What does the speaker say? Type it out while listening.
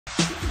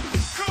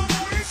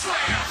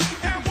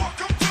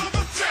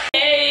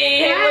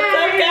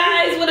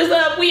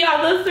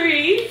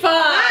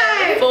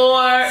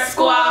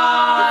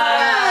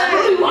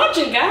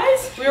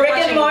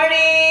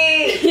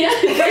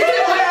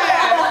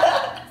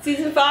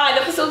Season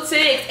 5, episode 6.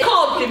 It's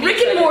called Rick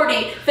and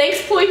Morty.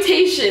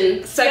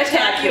 Thanksploitation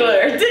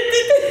Spectacular.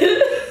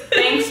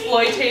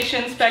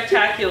 Thanksploitation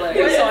Spectacular.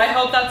 So I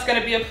hope that's going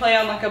to be a play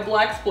on like a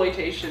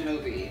blaxploitation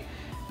movie.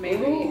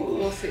 Maybe. Ooh.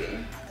 We'll see.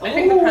 I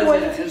think the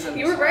president is in this.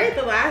 You were right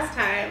the last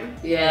time.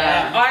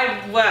 Yeah.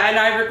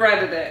 I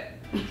regretted it.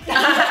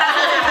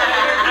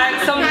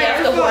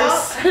 The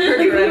horse.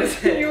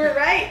 You were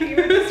right. You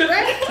were just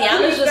right.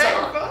 Tiana's just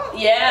on.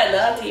 Yeah,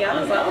 no,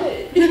 Tiana's on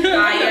it.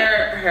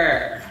 Fire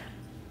her.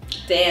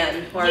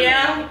 Dan Harmon.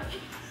 Yeah.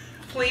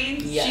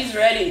 Please. Yes. She's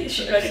ready.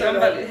 She's ready.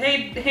 Somebody.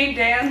 Hey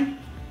Dan.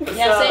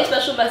 Yeah, say a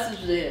special message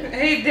to Dan.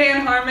 Hey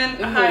Dan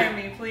Harmon, hire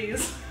me,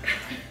 please.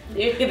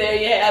 There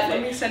you have Let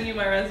it. me send you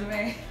my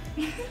resume.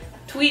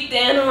 Tweet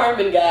Dan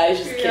Harmon, guys.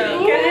 Just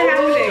kidding. Get it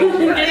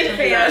happening. Get it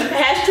fan.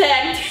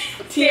 Hashtag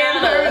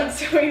Tiana. Dan Harmon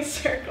Story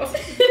Circle.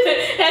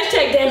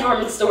 Hashtag Dan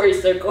Harmon Story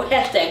Circle.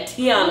 Hashtag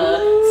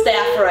Tiana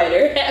staff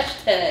writer.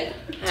 Hashtag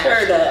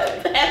turn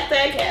up.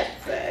 Hashtag.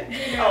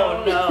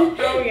 Oh no.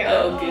 Oh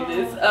yeah. Oh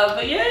goodness.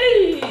 But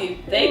yay!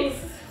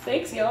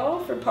 Thanks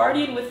y'all for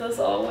partying with us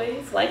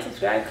always. Like,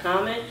 subscribe,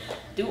 comment,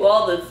 do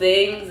all the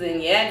things,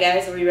 and yeah,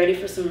 guys, are we ready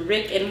for some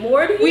Rick and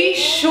Morty? We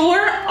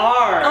sure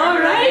are. All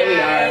right. Here we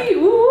are.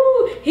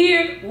 Woo!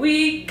 Here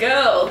we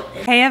go.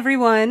 Hey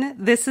everyone,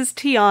 this is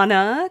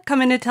Tiana,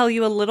 coming to tell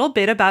you a little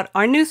bit about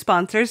our new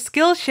sponsor,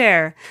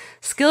 Skillshare.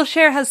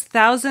 Skillshare has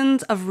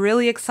thousands of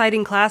really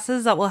exciting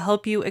classes that will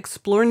help you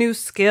explore new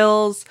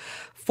skills,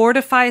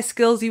 fortify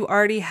skills you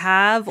already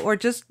have, or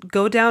just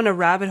go down a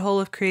rabbit hole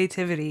of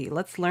creativity.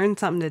 Let's learn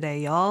something today,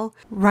 y'all.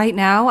 Right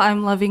now,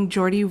 I'm loving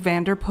Jordy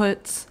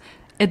Vanderput's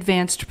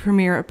Advanced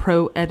Premiere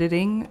Pro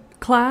Editing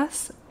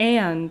class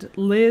and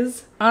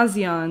Liz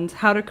Azian's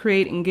How to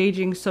Create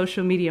Engaging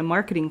Social Media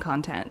Marketing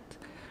Content.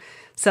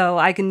 So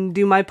I can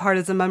do my part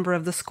as a member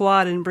of the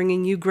squad in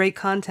bringing you great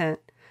content.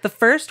 The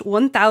first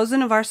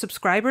 1,000 of our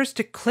subscribers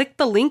to click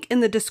the link in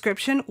the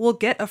description will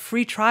get a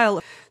free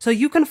trial so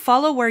you can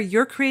follow where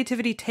your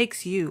creativity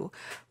takes you.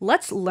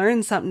 Let's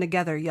learn something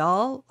together,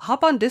 y'all.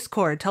 Hop on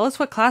Discord. Tell us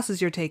what classes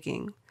you're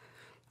taking.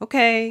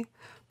 Okay.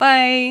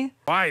 Bye.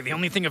 Why? The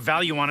only thing of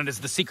value on it is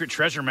the secret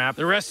treasure map.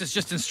 The rest is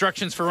just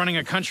instructions for running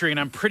a country, and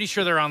I'm pretty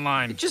sure they're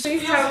online. Just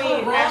please tell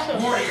me national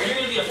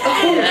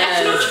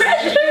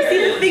treasure.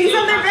 See the things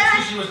on their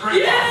back.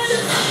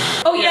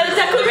 Yes. Oh yeah, the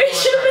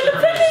Declaration of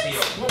Independence.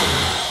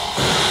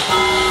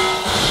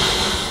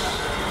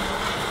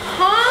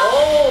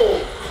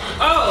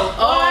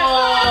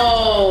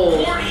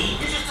 Morty, you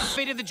just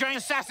defeated the giant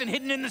assassin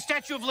hidden in the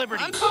Statue of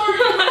Liberty. I'm sorry,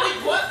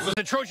 what? It was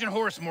the Trojan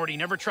horse, Morty.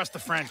 Never trust the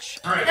French.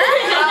 All right.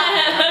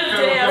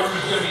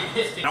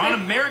 Damn. On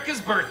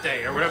America's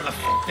birthday, or whatever the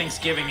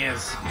Thanksgiving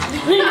is.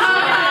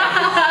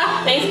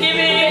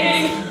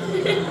 Thanksgiving.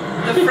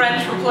 The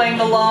French were playing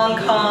the long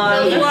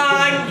con. The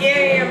long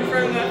game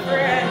from the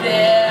French.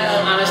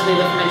 Damn. Honestly,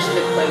 the French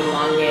did play the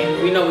long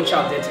game. We know what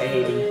y'all did to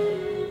Haiti.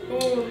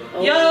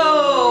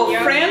 Yo,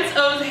 France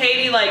owes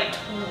Haiti like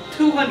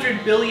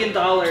 $200 billion.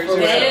 Damn.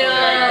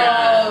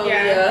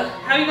 Yeah.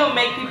 How you gonna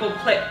make people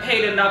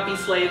pay to not be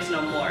slaves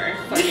no more?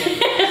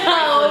 Fucking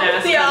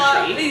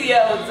Yeah,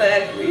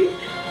 exactly.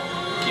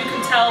 You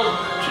can tell.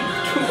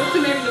 What's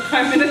the name of the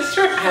prime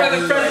minister or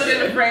the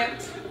president of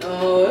France?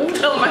 Oh.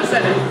 Tell him I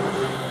said it.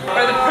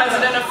 Or the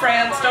president of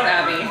France. Don't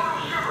at me.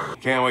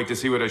 Can't wait to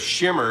see what a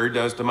shimmer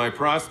does to my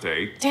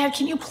prostate. Dad,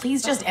 can you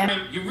please just end?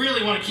 You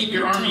really want to keep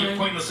your army of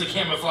pointlessly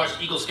camouflaged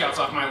Eagle Scouts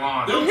off my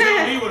lawn. Don't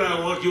tell me what I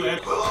want you at.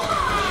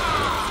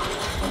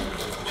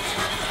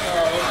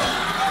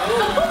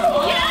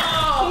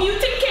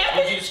 Mutant I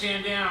need cabbage. you to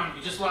stand down.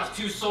 You just lost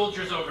 2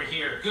 soldiers over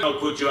here. Good. I'll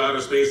put your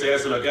outer space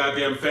ass in a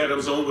goddamn phantom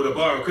zone with a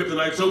bar of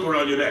kryptonite soap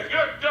around your neck.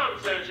 You're dumb,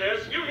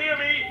 Sanchez. You hear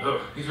me?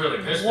 Oh, he's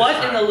really pissed.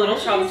 What in the Little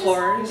Shop of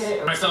Horrors?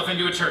 Turn myself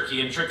into a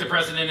turkey and trick the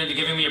president into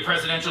giving me a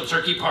presidential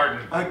turkey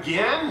pardon.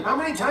 Again? How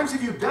many times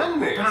have you done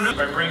this? I don't know.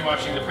 By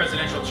brainwashing the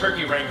presidential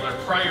turkey wrangler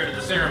prior to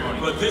the ceremony.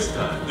 But this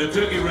time, the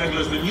turkey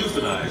wrangler's been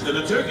euthanized, and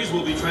the turkeys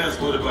will be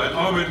transported by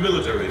armored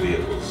military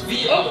vehicles.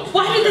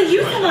 Why did they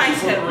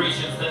euthanize him?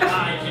 Operations that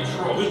I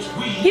control. Which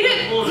we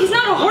He's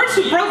not a horse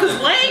who broke his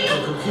leg.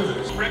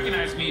 computers.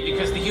 Recognize me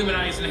because the human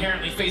eye is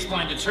inherently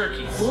face-blind to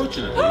turkeys.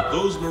 Fortunately,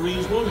 those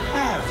Marines won't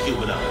have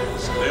human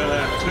eyes. They'll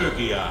have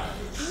turkey eyes.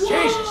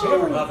 Jesus,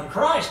 ever loving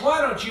Christ,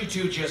 why don't you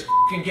two just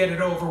f***ing get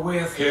it over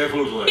with?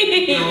 Careful, Glenn.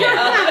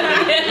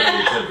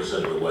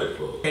 10% of the white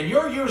folk. And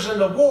you're using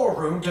the war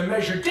room to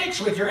measure dicks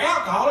with your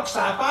alcoholic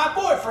sci-fi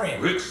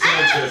boyfriend. Rick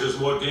Sanchez is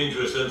more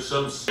dangerous than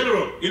some...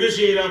 General,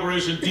 initiate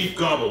Operation Deep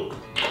Gobble.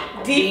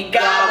 Deep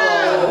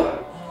gobble.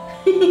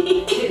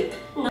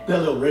 That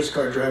little race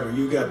car driver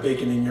you got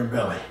bacon in your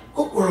belly.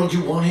 What world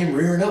you want him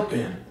rearing up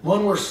in?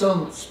 One where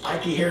some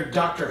spiky-haired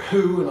Doctor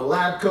Who in a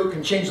lab coat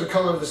can change the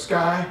color of the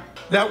sky?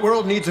 That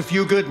world needs a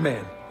few good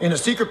men in a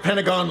secret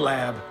Pentagon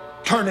lab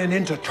turning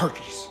into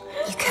turkeys.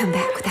 You come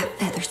back with that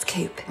feathers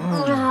coop. A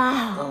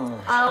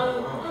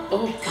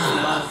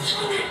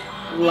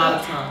lot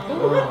of time.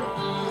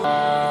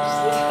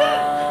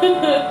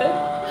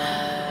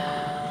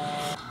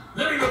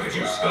 Let me look at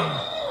you, scum.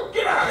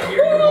 Get out of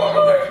here, you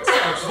woman.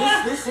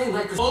 This say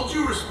like All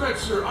due respect,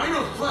 sir, I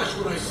know flesh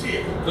when I see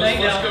it. Those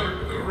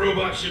flesh-covered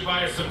robots should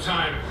buy us some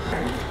time.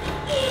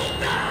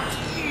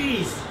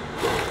 Jeez.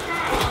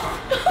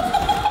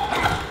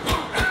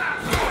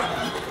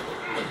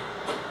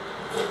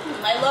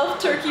 I love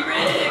Turkey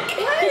Rick.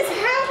 What is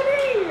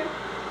happening?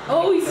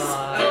 Oh, he's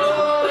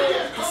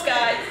this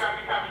guy.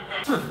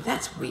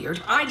 That's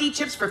weird. ID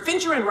chips for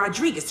Fincher and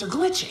Rodriguez are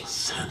glitching.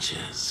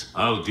 Sanchez,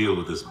 I'll deal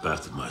with this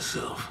bastard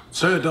myself.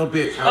 Sir, don't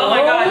be a coward. Oh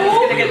my god, he's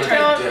gonna get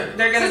turned.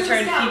 They're gonna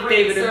turn Keith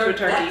David into a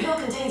turkey. That pill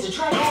contains a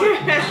trick.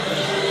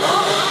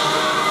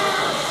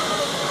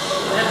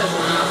 That does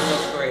not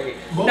look great.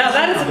 Now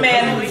that is a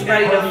man who's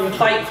ready to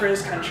fight for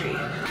his country.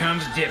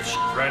 Comes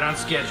dipshit, right on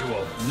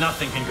schedule.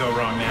 Nothing can go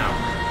wrong now.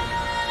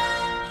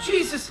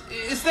 Jesus,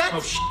 is that...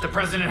 Oh, the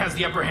president has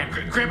the upper hand.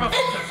 Grandpa,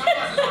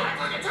 act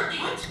like a turkey.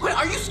 What,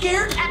 are you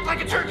scared? Act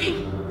like a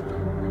turkey.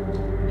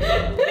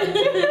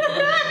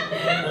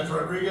 That's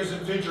Rodriguez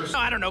and Fincher.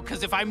 I don't know,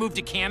 because if I move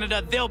to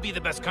Canada, they'll be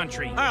the best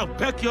country. I'll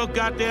peck your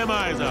goddamn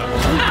eyes out.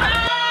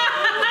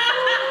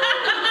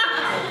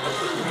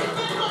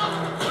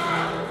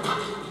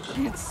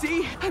 Can't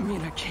see? I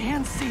mean, I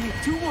can see.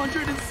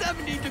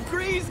 270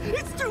 degrees.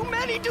 It's too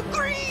many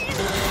degrees.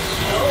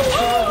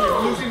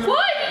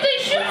 Why did they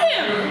shoot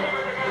him?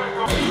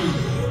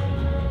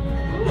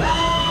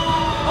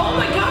 Oh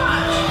my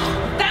gosh!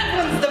 That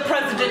one's the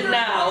president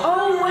now.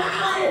 Oh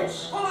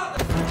wow!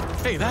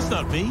 Hey, that's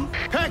not me.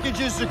 Package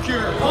is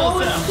secure. Oh,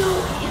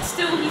 it's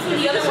still he's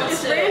in the other one.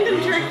 It's random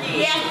turkey.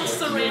 Yeah,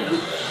 it's a random.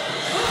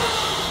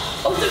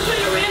 Oh, they're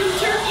putting a random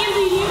turkey in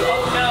the here.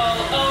 Oh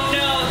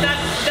no,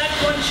 that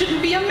one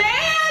shouldn't be a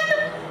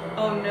man!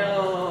 Oh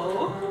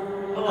no.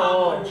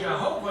 Oh,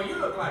 Jehovah, you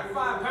look like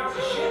 5 pounds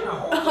of shit in a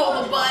hole.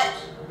 Oh, the butt.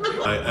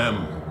 I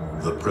am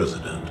the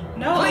president.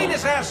 No. Clean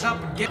his ass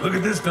up and get... Look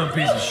at this dumb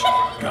piece of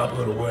shit.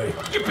 Gobble it away.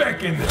 Get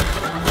back in there.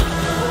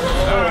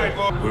 All right,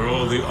 where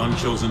all the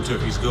unchosen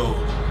turkeys go.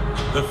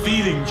 The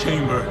feeding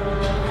chamber.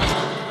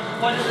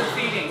 What is it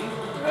feeding?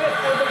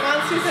 What, the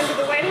monsters under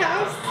the White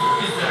House?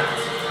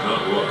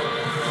 Not what?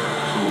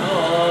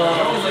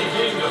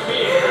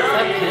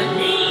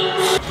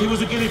 He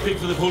was a guinea pig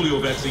for the polio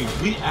vaccine.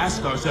 We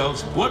ask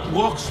ourselves, what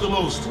walks the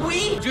most?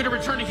 We? Due to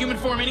return to human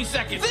form any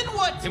second. Then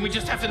what? Then we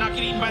just have to not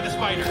get eaten by the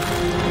spider.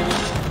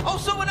 Oh,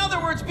 so in other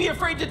words, be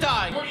afraid to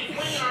die. Morty, if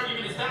winning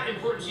argument is that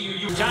important to you,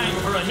 you're dying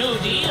for a new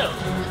deal.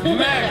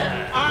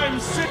 Man, I'm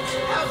sick.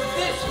 How's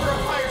this for a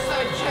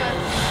fireside chat?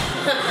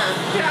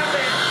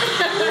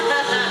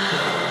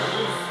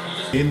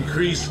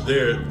 Increase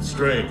their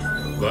strength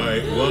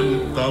by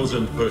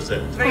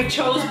 1,000%. They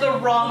chose the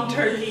wrong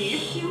turkey.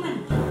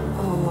 Human.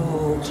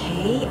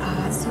 Okay,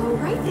 so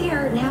right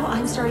there, now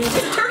I'm starting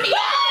to... Turkey!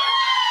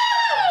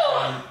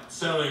 I'm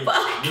selling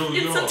New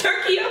It's York a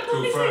turkey to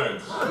uprising.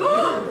 France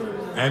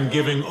and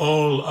giving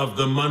all of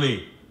the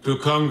money to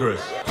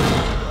Congress.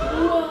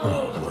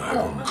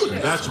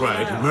 That's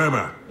right,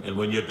 murmur. And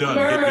when you're done,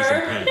 get me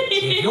some pants.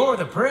 If you're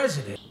the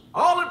president,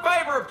 all in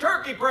favor of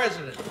turkey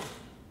president.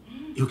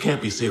 You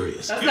can't be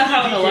serious. That's not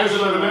how an election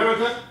about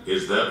America?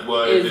 Is that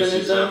why this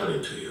is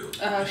happening to you?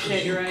 Oh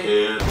shit, you're right.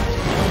 Can't.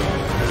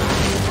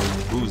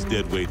 Who's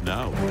dead weight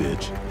now,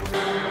 bitch?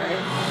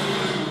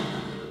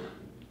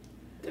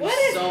 What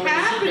is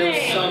happening?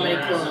 There's so many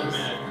clones.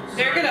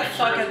 They're gonna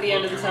fuck at the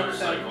end of this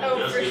episode.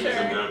 Oh, for sure.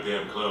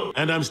 Goddamn clothes.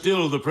 And I'm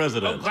still the Oh,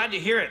 president. glad to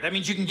hear it. That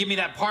means you can give me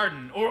that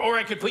pardon. Or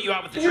I could put you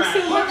out with the There's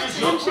trash. so much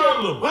What's your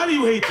problem? Why do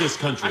you hate this I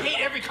country? hate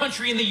every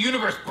country in the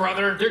universe,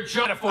 brother. They're just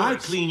I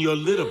metaphors. clean your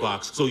litter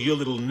box so your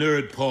little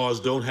nerd paws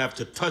don't have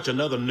to touch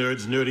another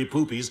nerd's nerdy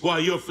poopies while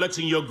you're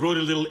flexing your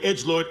grody little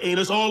edgelord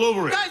anus all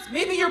over it. Guys,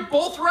 maybe you're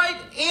both right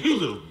and... You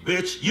little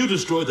bitch, you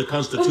destroyed the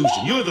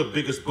Constitution. You're the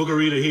biggest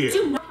booger eater here.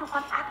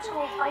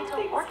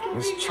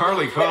 This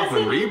Charlie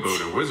Kaufman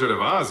reboot of Wizard of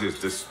Oz is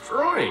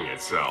destroying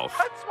itself.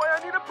 That's why I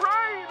need a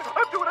brain.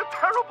 I'm doing a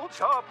terrible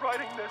job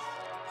writing this.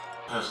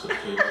 Pass the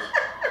table.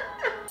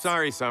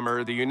 Sorry,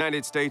 Summer. The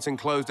United States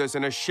enclosed us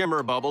in a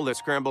shimmer bubble that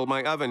scrambled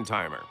my oven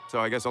timer. So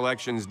I guess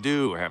elections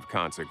do have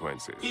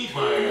consequences. Eat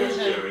my ass,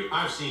 Cary.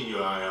 I've seen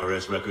your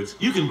IRS records.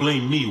 You can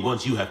blame me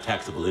once you have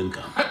taxable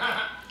income.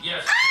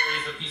 Yes,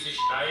 Cary's a piece of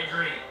shit. I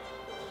agree.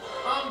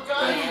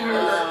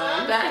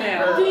 guys,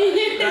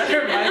 That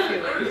hurt my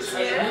feelings.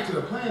 To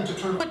the plan to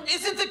turn... But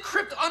isn't the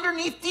crypt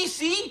underneath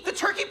D.C.? The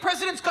Turkey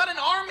president's got an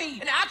army,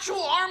 an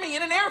actual army,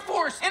 and an air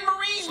force, and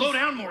Marines. Slow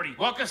down, Morty.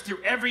 Walk us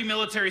through every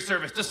military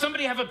service. Does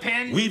somebody have a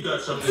pen? We've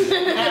got something.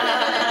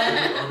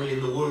 Army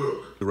in the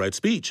world. The right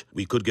speech.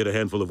 We could get a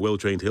handful of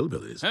well-trained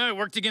hillbillies. It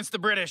worked against the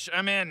British.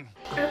 I'm in.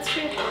 That's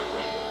true.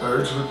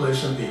 Birds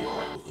replacing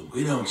people.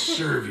 We don't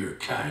serve your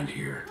kind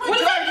here. What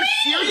does that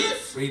mean? Are you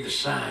serious? Read the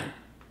sign.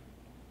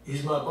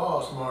 He's my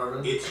boss,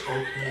 Marvin. It's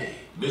okay.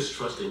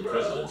 Mistrusting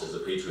presidents is a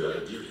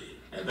patriotic duty.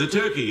 And the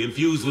turkey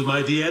infused with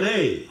my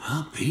DNA.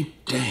 I'll be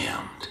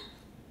damned.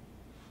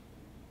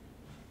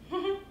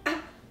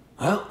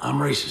 Well, I'm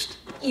racist.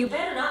 You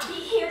better not be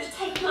here to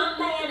take my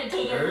man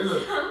again.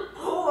 I'm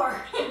poor.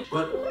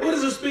 But what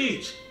is a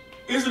speech?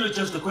 Isn't it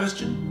just a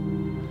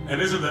question?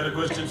 And isn't that a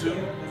question too?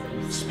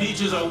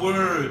 Speeches are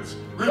words.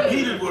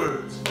 Repeated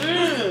words.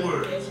 Repeated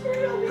words.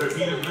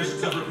 Repeated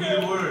lists of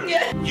repeated words.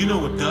 Yeah. You know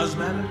what does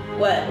matter?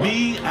 What?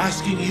 Me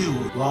asking you.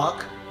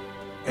 Lock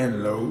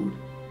and load.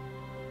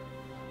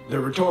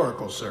 They're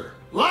rhetorical, sir.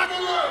 Lock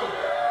and load!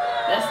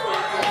 That's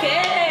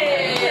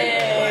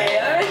okay.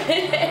 All right.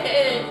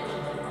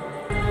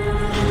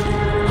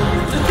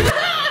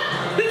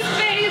 His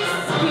face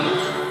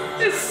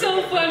is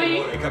so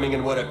funny. Coming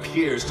in what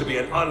appears to be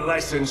an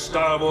unlicensed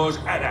Star Wars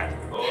AT-AT.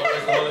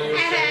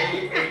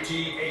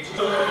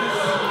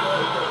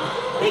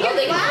 They can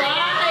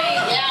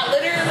fly. Yeah,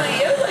 literally.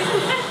 It was like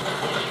that.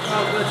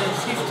 Oh goodness,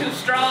 he's too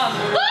strong.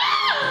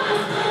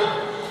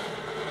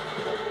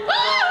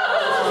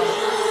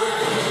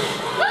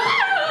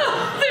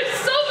 There's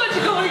so much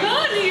going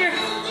on here.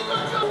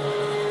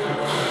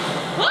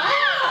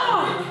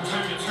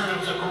 Time to turn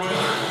up the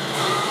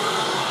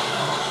broiler.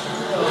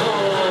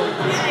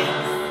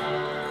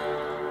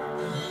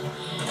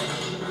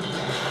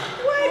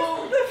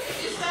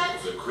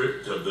 The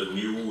crypt of the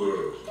new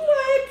world.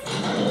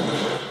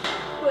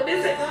 What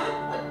is it?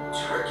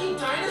 A turkey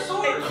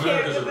dinosaur?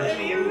 America's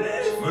original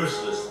roots,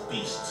 merciless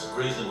beasts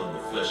grazing on the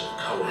flesh of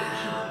cowardly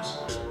humans.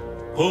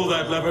 Pull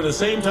that lever the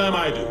same time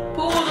I do.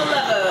 Pull the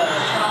lever.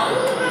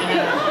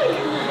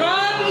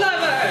 Run,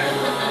 lever.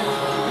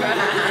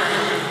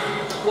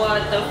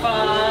 What the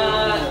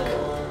fuck?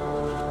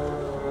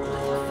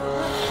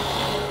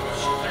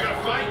 They're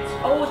gonna fight.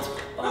 Oh, it's.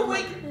 Oh,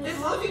 wait, they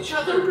love each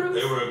other.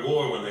 They were at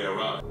war when they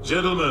arrived.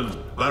 Gentlemen,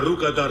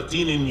 Baruka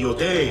Dartinin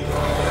Yote.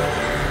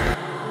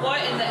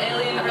 What in the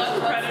alien versus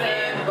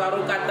Predator?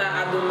 Barukata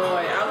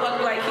Adunoy. I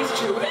look like he's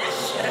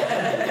Jewish.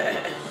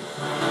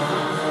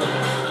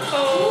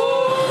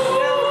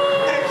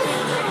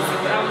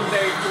 That was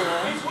very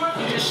cool.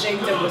 He just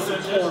shanked him with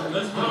some porn.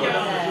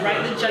 Yeah,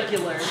 right in the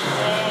jugular.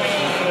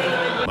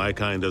 My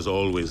kind has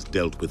always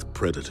dealt with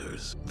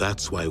predators.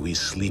 That's why we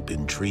sleep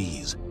in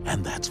trees.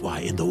 And that's why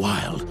in the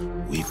wild,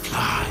 we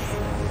fly.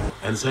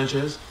 And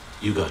Sanchez,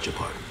 you got your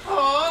pardon.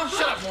 Oh,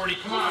 shut up, Morty.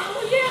 Come on.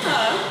 Oh,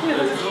 yeah.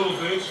 Let's go,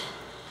 bitch.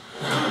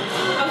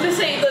 I was just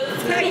saying, look.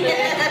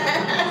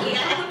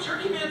 Yeah. What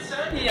Turkey Man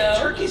said? Yeah.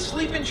 Turkeys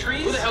sleep in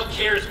trees? Who the hell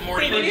cares,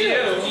 Morty? They do.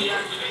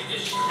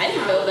 I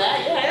didn't know that.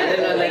 Yeah, I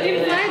didn't know They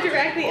that. can fly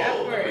directly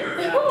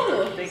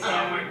upwards. They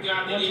can.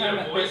 One time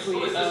at work, we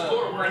one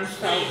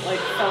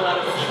fell out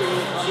of a tree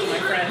onto my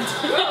friend.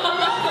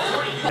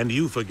 And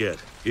you forget,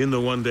 in the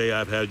one day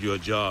I've had your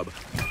job,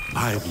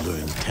 I've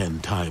learned 10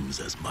 times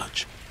as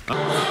much. Wow,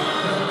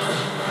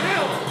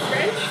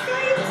 French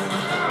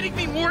fries? Make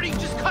me, Morty.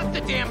 Just cut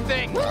the damn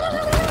thing.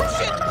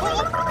 Shit.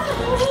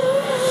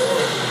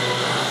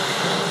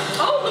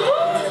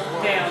 Oh,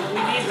 damn,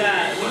 we need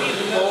that. We need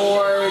the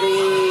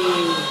Morty.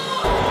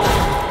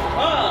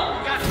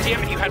 Oh. God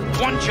damn it, you had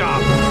one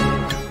job.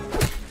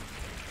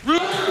 We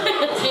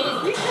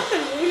cut the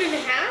moon in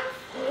half?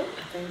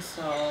 I think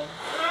so.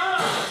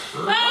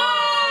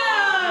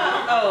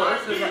 Oh,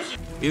 this is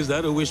Is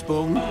that a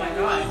wishbone? oh my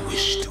god. I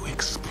wish to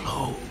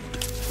explode.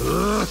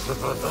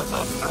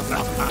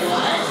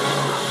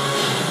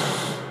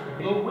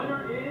 The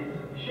winner is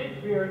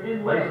Shakespeare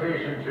in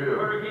PlayStation 2.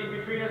 Hurricane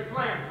Katrina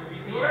slams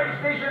the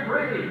PlayStation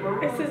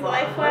 3. This is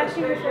light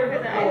flashing before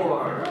his eyes. I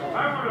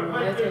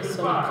want to There's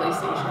so many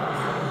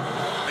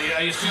PlayStations.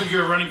 I assumed you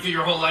were running through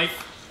your whole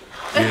life.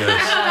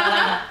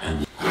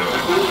 Yes.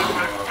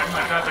 Oh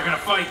my god, they're gonna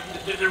fight.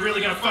 They're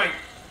really gonna fight.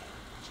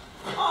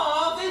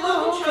 Aw, they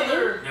love each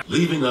other.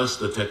 Leaving us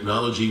the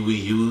technology we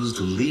use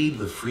to lead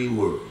the free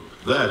world.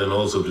 That and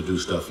also to do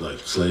stuff like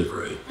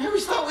slavery. I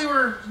always thought we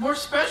were more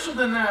special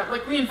than that.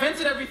 Like we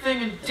invented everything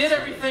and did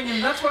everything,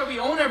 and that's why we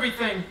own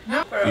everything.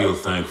 Now Feel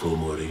thankful,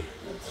 Morty.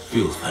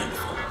 Feel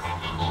thankful.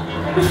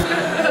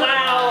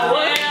 Wow.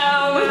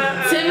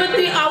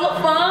 Timothy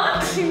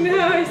Oliphant.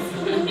 Nice.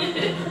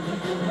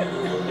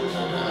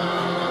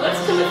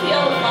 What's Timothy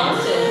Oliphant?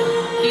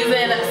 He's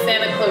in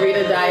Santa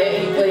Clarita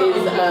Diet. He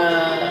plays,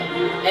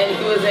 and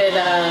he was in,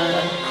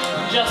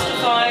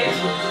 Justified.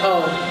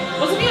 oh,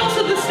 Wasn't he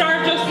also the star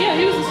of Justified? Yeah,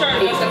 he was the star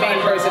of he's the Justified.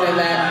 main person in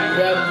that.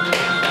 Yep.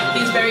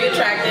 He's very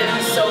attractive.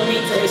 He's so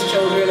mean to his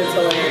children. It's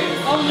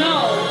hilarious. Oh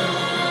no.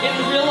 In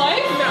real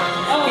life? No.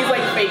 Oh. He's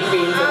like fake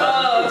beans.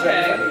 Oh, It's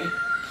very okay. funny.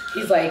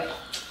 He's like,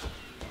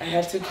 I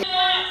have 2 kids.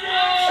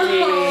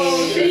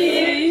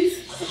 Jeez.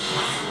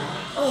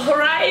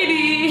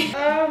 Alrighty.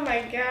 Oh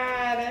my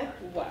god.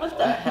 Wow. What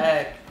the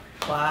heck?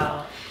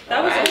 Wow.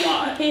 That was a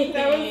lot.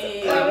 That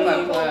was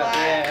a whole lot.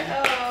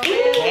 Yeah. Oh,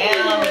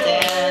 Damn,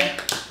 Dan.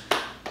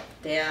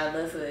 Damn,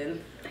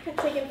 listen. I got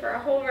taken for a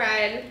whole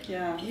ride.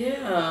 Yeah.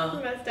 Yeah.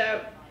 Messed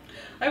up.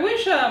 I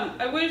wish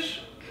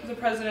the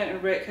president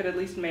and Rick had at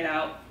least made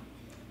out.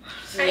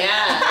 Yeah, they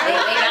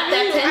got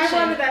that tension.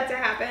 I wanted that to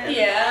happen.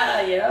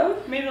 Yeah.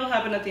 Maybe it'll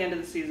happen at the end of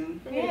the season.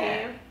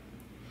 Yeah.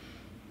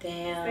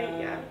 Damn.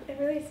 Yeah. It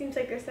really seems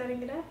like they're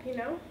setting it up, you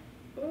know?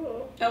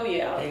 Ooh. Oh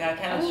yeah. They got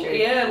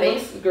chemistry. Yeah,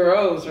 They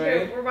grows,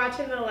 right? We're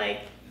watching the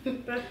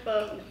That's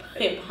the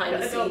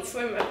behind the Adult scenes.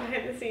 Swim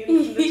behind the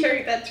scenes.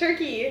 The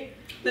turkey.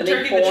 The They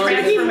turkey, the form.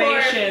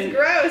 transformation. It's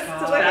gross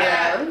to look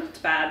at. It's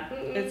bad.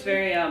 It's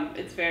very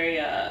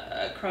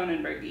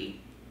Cronenberg-y.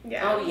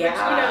 Yeah. Oh, Which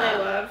yeah.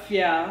 they love.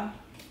 Yeah.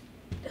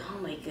 Oh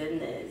my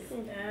goodness.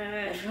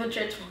 Everyone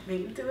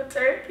transforming into a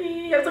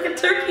turkey. I was like a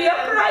turkey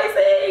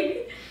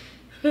uprising.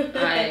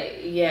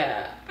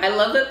 I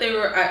love that they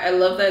were. I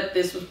love that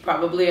this was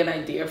probably an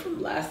idea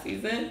from last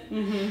season,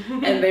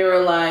 and they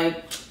were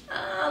like,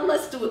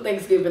 let's do a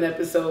Thanksgiving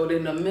episode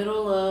in the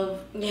middle of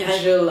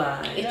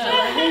July.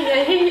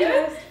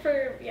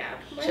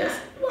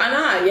 Why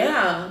not?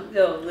 Yeah.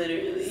 No,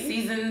 literally.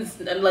 Seasons,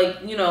 like,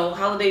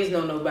 holidays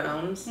know no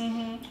bounds.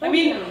 I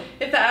mean,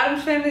 if the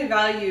Addams Family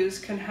Values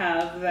can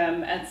have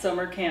them at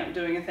summer camp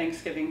doing a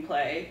Thanksgiving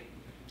play,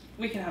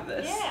 we can have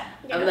this. Yeah.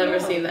 I've never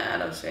seen the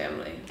Addams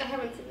Family. I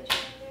haven't seen the show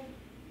either.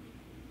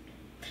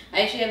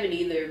 I actually haven't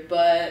either,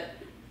 but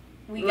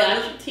we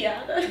got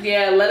Tiana.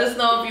 Yeah, let us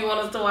know if you want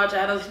us to watch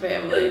Addams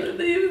Family.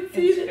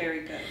 It's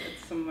very good.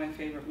 It's some of my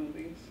favorite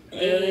movies.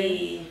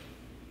 Hey.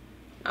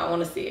 I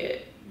want to see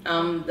it.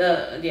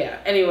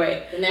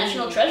 Anyway. The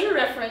National Treasure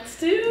reference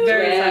too.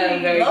 Very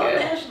funny. Very Love good.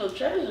 National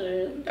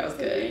Treasure. That was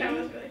good. That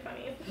was really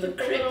funny. The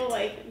little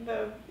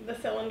the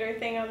cylinder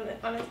thing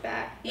on his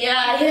back.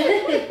 Yeah.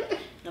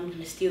 I'm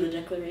gonna steal the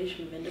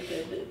Declaration of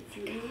Independence.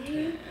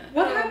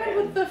 What happened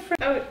with the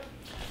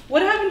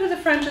What happened to the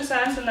French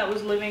assassin that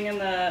was living in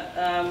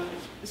the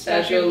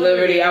Statue of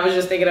Liberty? I was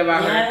just thinking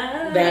about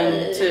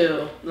them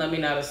too. Let me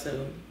not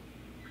assume.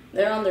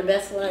 They're on their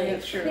best life. Yeah,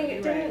 sure.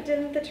 I think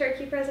didn't the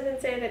Turkey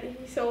president say that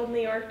he sold New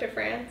York to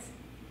France?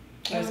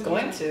 I was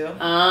going to.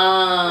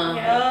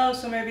 Yeah. Oh,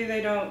 so maybe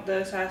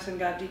the assassin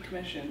got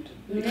decommissioned.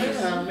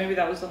 Yeah. Maybe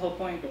that was the whole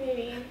point.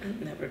 Maybe. I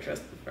never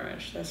trust the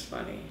French. That's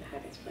funny.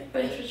 That is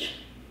funny.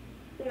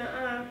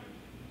 Nuh-uh.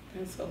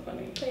 That's so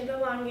funny. Play the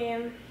long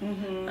game.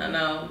 I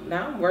know.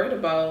 Now I'm worried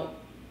about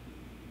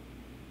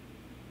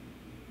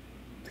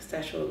the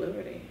Statue of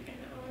Liberty. I know.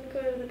 I want to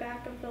go to the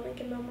back of the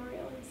Lincoln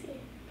Memorial and see.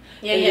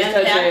 Yeah,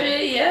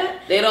 yeah.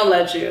 They don't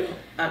let you.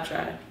 I've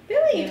tried. They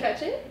let you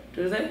touch it.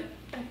 Do they?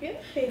 I feel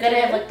like they gotta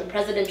do. have like the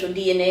presidential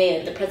DNA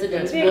and the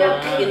president's book,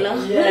 Yeah. you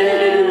know?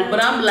 Yeah.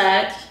 But I'm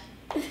black,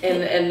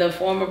 and the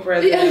former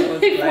president was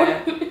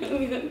black. But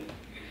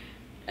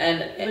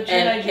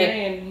you're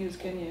Nigerian, he was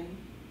Kenyan.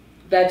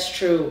 That's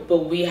true,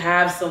 but we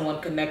have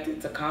someone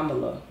connected to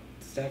Kamala.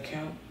 Does that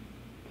count?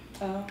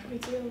 Oh, We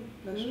do.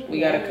 We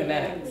gotta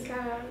connect. We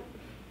gotta.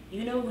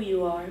 You know who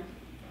you are.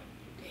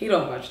 He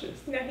don't watch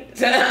this. No, he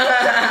doesn't.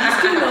 You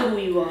still know who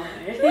you are.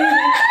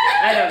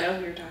 I don't know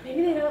who you're talking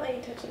Maybe they don't let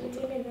you touch it. Maybe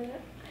they don't.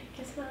 I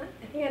guess not.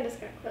 I think I just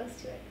got close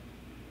to it.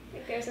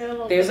 Like there's a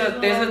little. There's a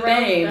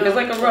thing. There's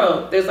like a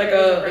rope. There's like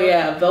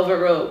a velvet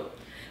rope.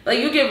 Like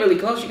you get really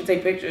close, you can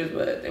take pictures,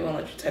 but they won't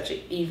let you touch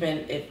it,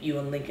 even if you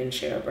and Lincoln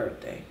share a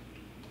birthday.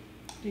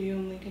 Do you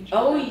and Lincoln share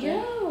Oh, a birthday?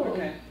 yeah.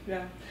 Okay,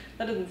 yeah.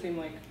 That doesn't seem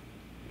like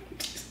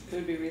there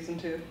would be reason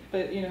to,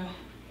 but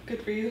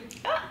good for you.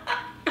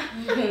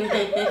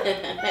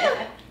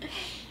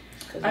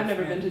 I've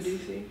never been to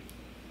DC.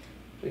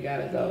 We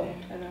gotta go.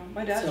 I know.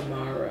 My dad's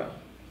tomorrow.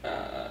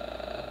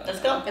 Let's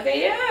go.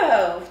 Okay,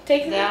 yeah.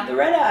 Take the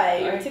red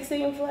eye or 6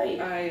 a.m. flight.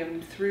 I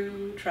am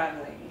through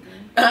traveling.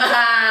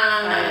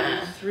 I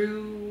am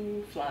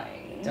through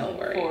flying. Don't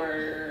worry.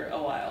 For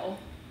a while.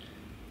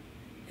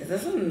 Is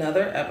this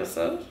another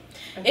episode?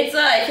 It's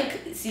I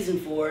think season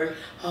 4.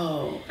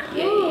 Oh.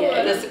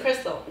 Yeah. That's the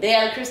crystal.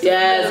 Yeah, the crystal.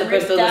 Yeah, the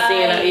crystal. The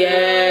Sienna.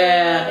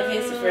 Yeah. I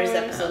think it's the first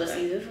episode of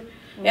season 4.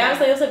 Yeah,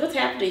 I was like, what's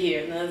happening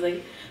here? And I was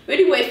like,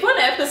 anyway, fun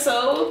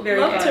episode. Very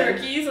Love fun.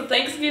 turkeys. A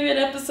Thanksgiving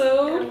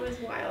episode. It was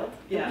wild.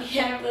 Yeah. We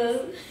have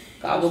the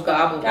Gobble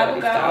gobble.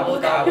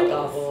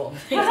 gobble.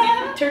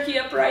 Thanksgiving turkey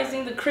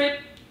uprising. The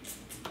crypt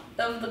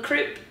of the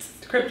crypt.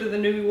 Crypt of the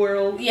New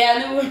World.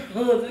 Yeah,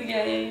 New World.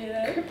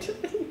 Yeah. Crypt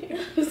of the New World.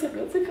 What's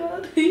it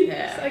called?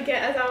 Yeah. So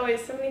again, as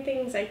always, so many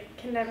things I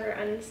can never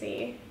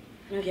unsee.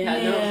 Yeah,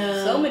 I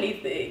know. So many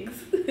things.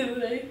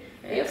 They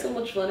have so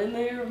much fun in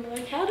there. I'm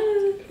like, how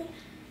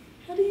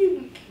do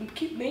you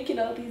keep making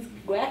all these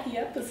wacky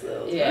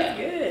episodes? Yeah. It's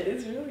good.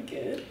 It's really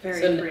good.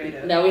 Very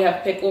creative. Now we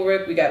have Pickle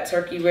Rick. We got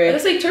Turkey Rick.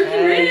 Let's say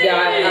Turkey Rick. We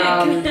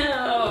got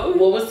No.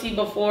 what was he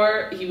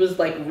before? He was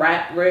like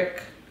Rat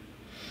Rick.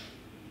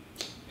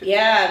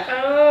 Yeah.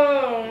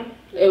 Oh.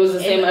 It was the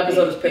same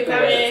episode as Pickle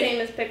That was the Rick.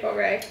 same as Pickle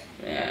Rick.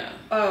 Yeah.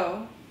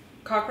 Oh.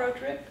 Cockroach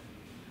Rick?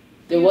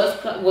 There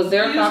was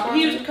there a cockroach?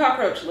 He used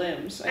cockroach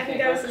limbs. I think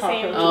that was the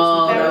same.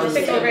 Oh, that was the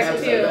Pickle same Rick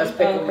episode. too. That's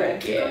Pickle Okay.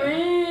 Rick. Yeah.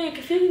 Rick.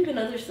 I feel like been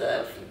other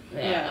stuff.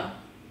 Yeah.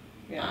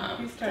 Yeah.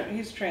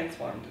 He's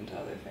transformed into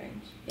other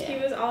things. He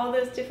was all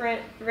those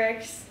different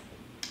Ricks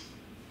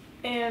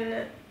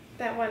in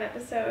that one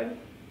episode.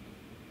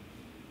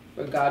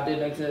 Where God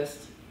didn't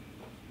exist.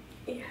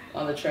 Yeah.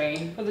 On the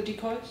train. Oh, the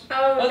decoys?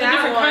 Oh, the that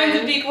different one. kinds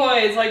of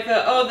decoys, like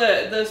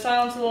the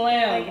Silence of the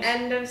Lambs. Like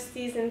end of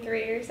season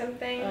 3 or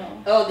something.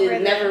 Oh, the Where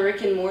Never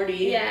Rick and Morty.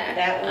 Yeah.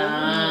 That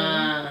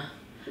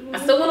one. I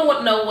still want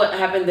to know what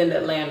happened in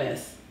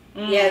Atlantis.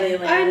 Yeah, they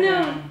I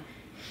know.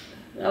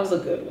 That was a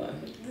good one.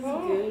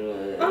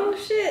 Oh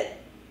shit.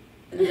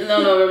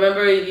 No,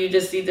 remember you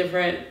just see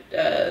different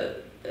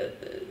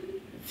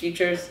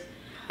futures.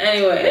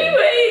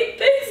 Anyway,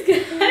 thanks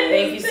guys.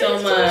 Thank you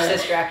so much.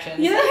 Distractions.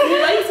 Yeah,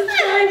 like,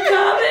 subscribe,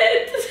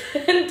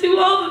 comment, and do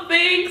all the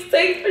things.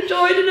 Thanks for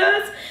joining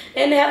us,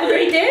 and have a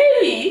great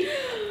day.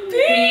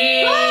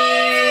 Peace.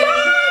 Bye.